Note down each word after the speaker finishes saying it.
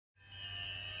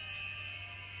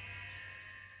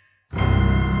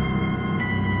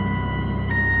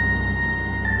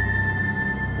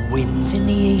wind's in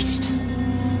the east.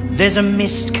 There's a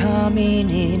mist coming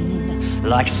in,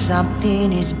 like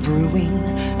something is brewing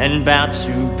and about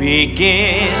to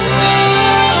begin.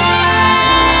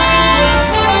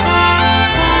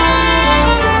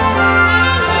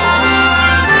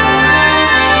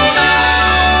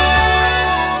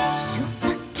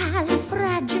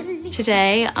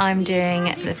 Today I'm doing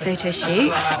the photo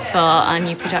shoot for our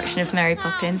new production of Mary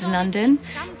Poppins in London.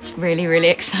 It's really, really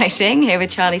exciting. Here with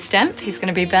Charlie Stemp, he's going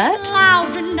to be Bert.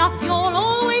 Loud enough, you'll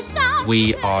always sound.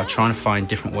 We are trying to find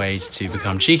different ways to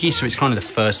become cheeky, so it's kind of the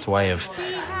first way of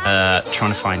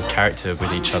trying to find character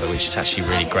with each other, which is actually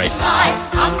really great.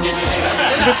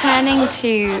 Returning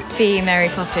to be Mary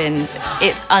Poppins,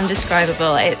 it's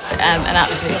undescribable. It's an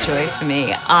absolute joy for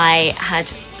me. I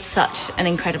had such an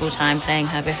incredible time playing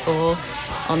her before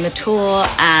on the tour,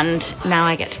 and now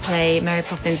I get to play Mary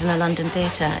Poppins in a London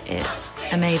theatre. It's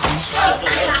amazing.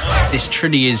 This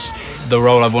truly is the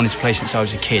role I've wanted to play since I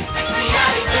was a kid.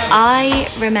 I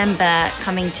remember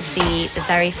coming to see the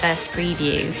very first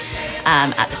preview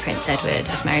at the Prince Edward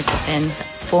of Mary Poppins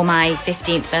for my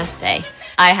 15th birthday.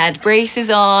 I had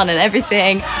braces on and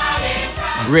everything.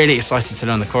 I'm really excited to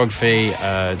learn the choreography,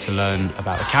 to learn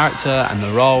about the character and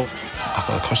the role. I've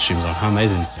got the costumes on, how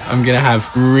amazing. I'm going to have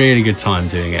a really good time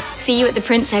doing it. See you at the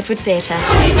Prince Edward Theatre.